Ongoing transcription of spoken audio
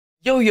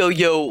Yo, yo,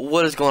 yo,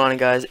 what is going on,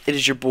 guys? It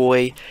is your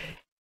boy,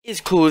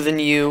 is cooler than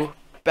you,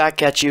 back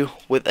at you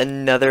with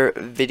another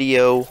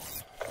video.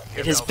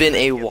 It has been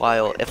a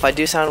while. If I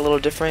do sound a little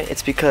different,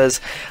 it's because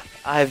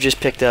I've just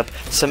picked up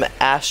some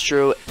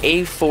Astro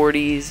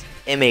A40s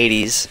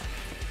M80s.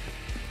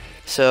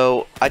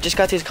 So, I just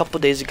got these a couple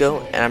days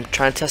ago, and I'm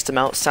trying to test them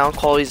out. Sound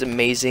quality is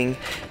amazing,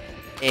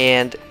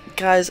 and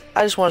guys,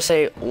 I just want to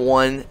say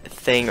one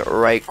thing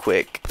right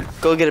quick.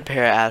 Go get a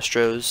pair of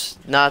Astros.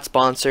 Not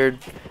sponsored.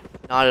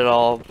 Not at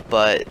all,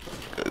 but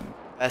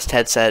best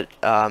headset,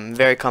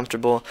 very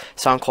comfortable,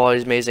 sound quality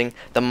is amazing.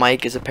 The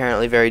mic is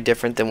apparently very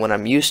different than what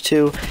I'm used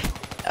to.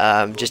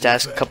 Just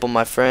ask a couple of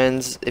my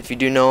friends if you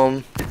do know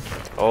them,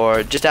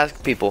 or just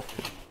ask people.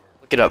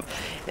 Look it up.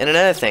 And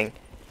another thing,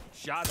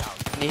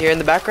 can you hear in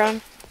the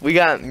background? We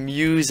got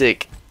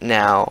music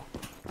now.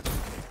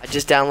 I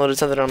just downloaded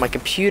something on my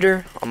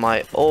computer, on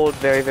my old,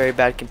 very, very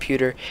bad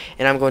computer,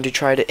 and I'm going to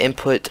try to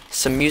input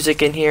some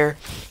music in here.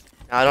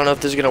 I don't know if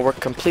this is going to work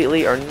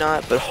completely or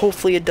not, but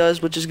hopefully it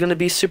does, which is going to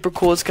be super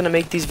cool. It's going to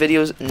make these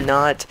videos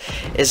not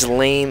as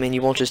lame, and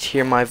you won't just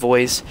hear my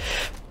voice.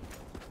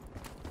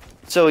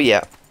 So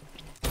yeah,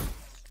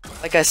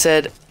 like I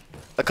said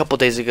a couple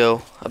days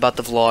ago about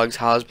the vlogs,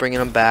 how I was bringing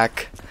them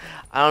back.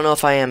 I don't know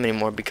if I am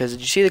anymore, because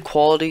did you see the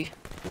quality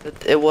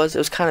that it was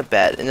kind of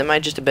bad, and it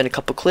might just have been a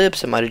couple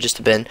clips, it might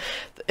have been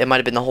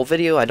the whole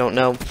video, I don't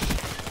know.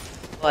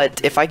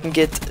 But if I can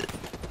get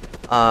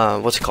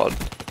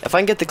if I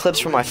can get the clips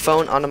from my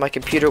phone onto my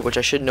computer, which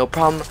I should no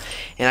problem,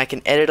 and I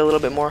can edit a little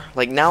bit more,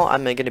 like now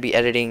I'm going to be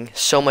editing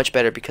so much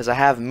better because I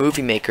have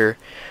Movie Maker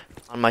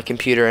on my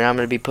computer, and I'm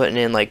going to be putting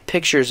in like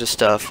pictures of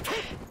stuff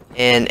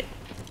and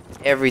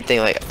everything,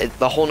 like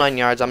the whole 9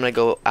 yards. I'm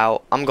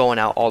going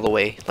out all the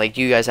way. Like,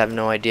 you guys have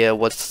no idea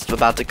what's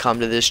about to come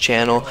to this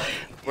channel.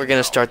 We're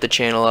going to start the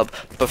channel up,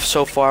 but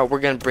so far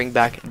we're going to bring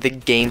back the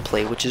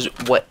gameplay, which is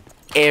what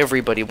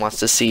everybody wants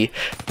to see.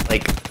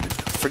 Like,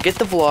 forget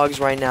the vlogs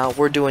right now,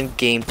 we're doing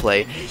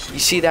gameplay. You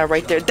see that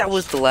right there? That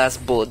was the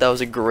last bullet. That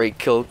was a great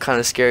kill, kind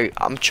of scary.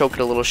 I'm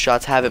choking a little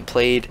shots, haven't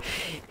played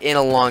in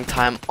a long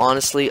time,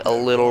 honestly a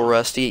little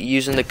rusty.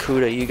 Using the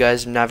KUDA, you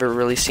guys have never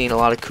really seen a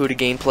lot of KUDA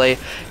gameplay.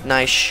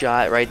 Nice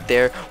shot right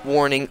there.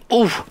 Warning,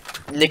 ooh,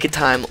 nick of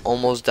time,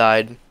 almost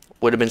died.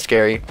 Would have been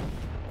scary.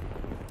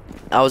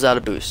 I was out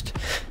of boost.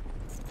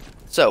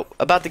 So,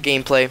 about the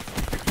gameplay,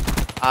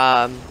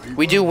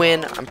 we do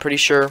win, I'm pretty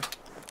sure.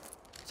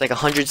 Like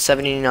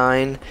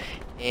 179,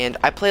 and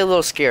I play a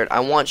little scared. I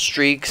want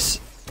streaks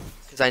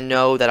because I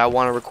know that I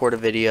want to record a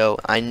video.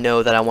 I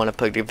know that I want to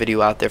put a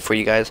video out there for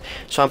you guys,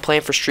 so I'm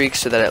playing for streaks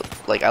so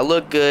that I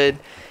look good.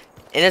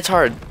 And it's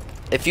hard.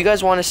 If you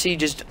guys want to see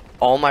just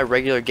all my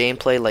regular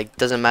gameplay, like,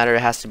 doesn't matter,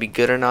 it has to be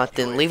good or not,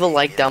 then leave a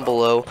like down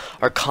below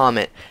or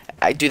comment.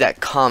 I do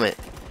that. Comment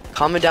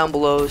down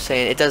below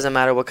saying it doesn't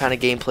matter what kind of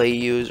gameplay you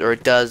use, or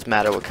it does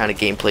matter what kind of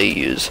gameplay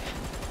you use.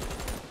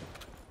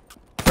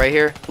 Right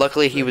here,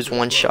 luckily he was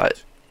one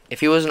shot.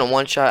 If he wasn't a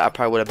one shot, I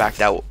probably would have backed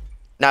out.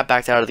 Not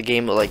backed out of the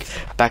game, but like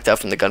backed out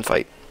from the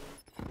gunfight.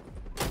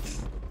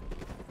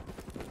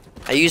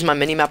 I use my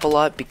minimap a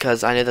lot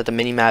because I know that the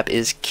minimap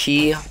is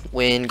key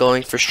when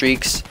going for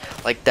streaks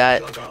like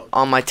that.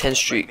 On my 10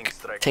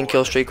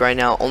 kill streak right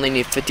now, only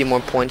need 50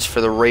 more points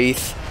for the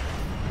Wraith,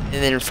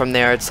 and then from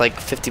there it's like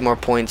 50 more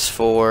points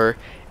for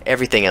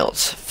everything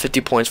else.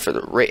 50 points for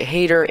the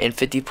Hater and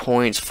 50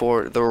 points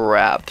for the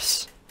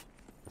Raps.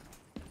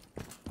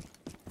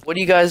 What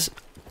do you guys,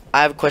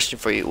 I have a question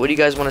for you. What do you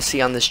guys want to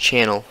see on this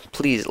channel?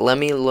 Please let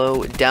me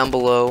know down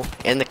below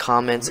in the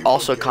comments.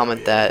 Also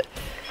comment that.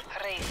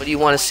 What do you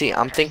want to see?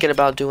 I'm thinking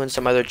about doing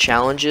some other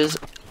challenges.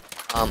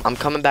 I'm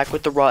coming back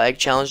with the raw egg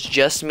challenge.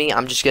 Just me.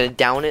 I'm just going to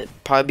down it.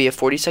 Probably be a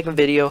 40-second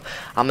video.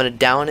 I'm going to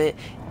down it.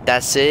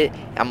 That's it.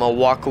 I'm going to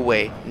walk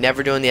away.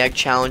 Never doing the egg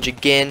challenge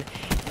again.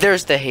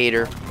 There's the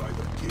hater.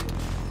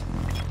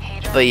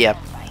 But yeah,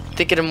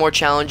 thinking of more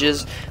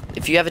challenges.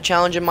 If you have a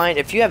challenge in mind,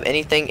 if you have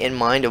anything in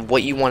mind of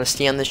what you want to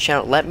see on this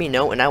channel, let me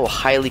know and I will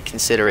highly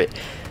consider it.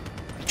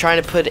 I'm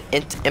trying to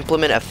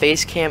implement a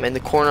face cam in the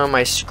corner of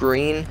my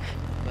screen.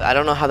 I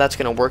don't know how that's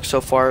going to work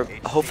so far.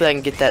 Hopefully I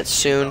can get that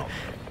soon.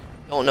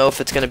 Don't know if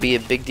it's going to be a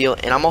big deal.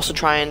 And I'm also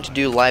trying to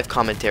do live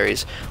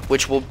commentaries,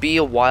 which will be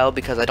a while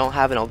because I don't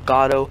have an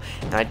Elgato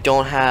and I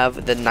don't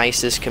have the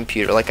nicest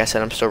computer. Like I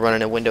said, I'm still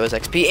running a Windows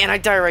XP, and I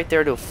die right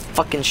there to a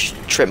fucking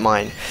trip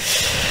mine.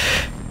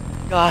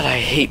 God, I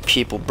hate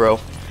people, bro.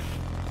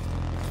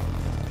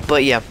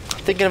 But yeah,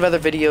 thinking of other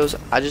videos.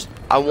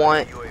 I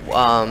want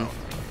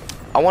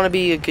to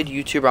be a good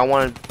YouTuber. I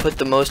want to put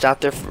the most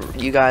out there for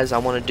you guys. I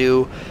want to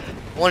do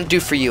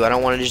for you. I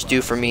don't want to just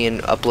do for me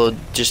and upload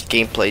just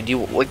gameplay.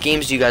 What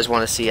games do you guys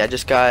want to see? I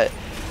just got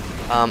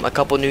a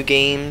couple new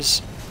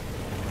games.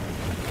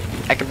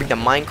 I can bring the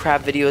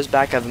Minecraft videos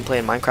back. I've been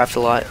playing Minecraft a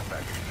lot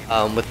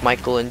with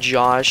Michael and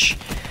Josh.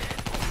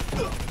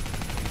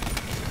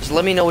 So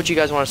let me know what you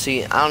guys want to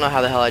see. I don't know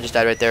how the hell I just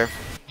died right there,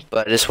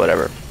 but it's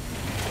whatever.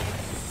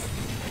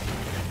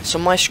 So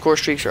my score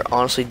streaks are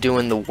honestly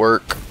doing the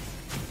work.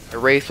 The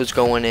Wraith was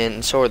going in,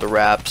 and so are the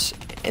Raps.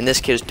 And this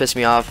kid is pissing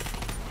me off.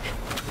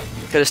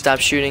 Could have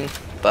stopped shooting,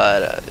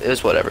 but it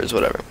was whatever.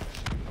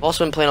 I've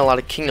also been playing a lot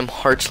of Kingdom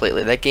Hearts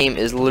lately. That game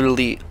is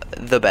literally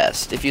the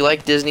best. If you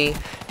like Disney,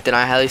 then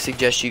I highly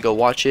suggest you go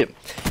watch it,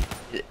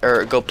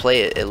 or go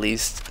play it at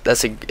least.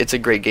 It's a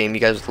great game. You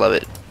guys love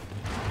it.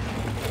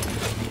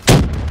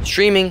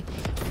 Streaming.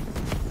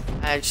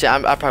 I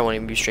probably won't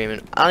even be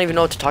streaming. I don't even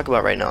know what to talk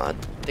about right now. I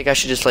think I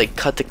should just like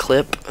cut the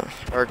clip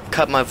or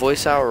cut my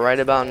voice out right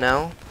about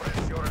now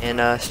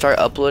and start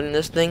uploading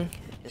this thing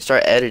and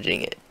start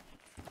editing it.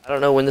 I don't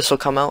know when this will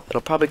come out.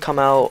 It'll probably come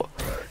out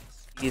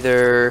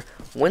either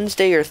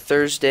Wednesday or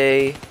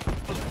Thursday,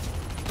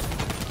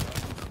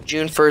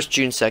 June 1st,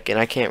 June 2nd.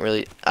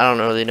 I don't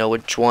really know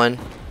which one.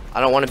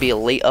 I don't want to be a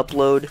late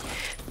upload.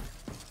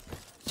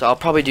 So I'll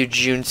probably do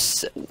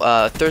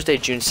Thursday,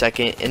 June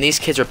 2nd. And these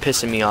kids are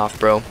pissing me off,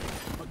 bro. So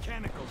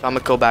I'm gonna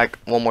go back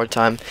one more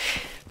time.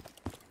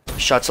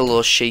 Shot's a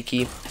little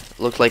shaky.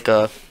 Looked like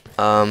a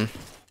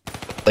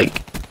like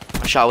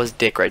my shot was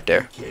dick right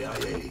there.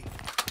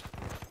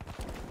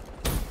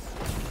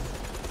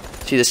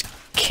 See this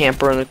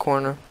camper in the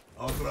corner?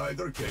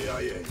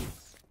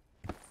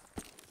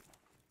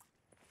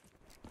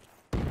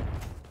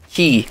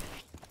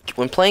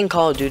 When playing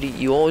Call of Duty,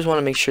 you always want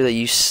to make sure that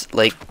you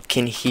like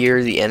can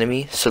hear the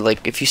enemy. So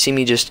like if you see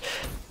me just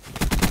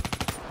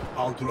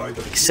like,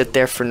 sit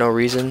there for no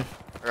reason,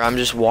 or I'm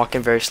just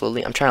walking very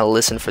slowly, I'm trying to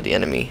listen for the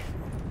enemy.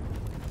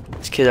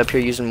 This kid up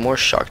here using more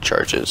shock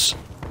charges.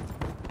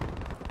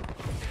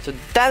 So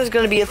that is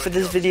going to be it for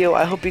this video.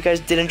 I hope you guys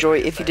did enjoy.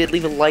 If you did,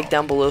 leave a like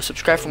down below.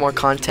 Subscribe for more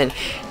content.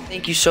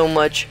 Thank you so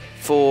much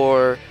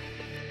for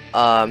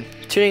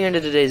tuning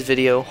into today's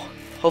video.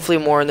 Hopefully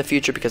more in the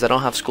future because I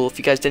don't have school. If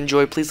you guys did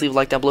enjoy, please leave a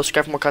like down below.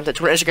 Subscribe for more content.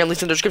 Twitter, Instagram,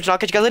 links in the description. I'll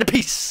catch you guys later.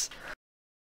 Peace.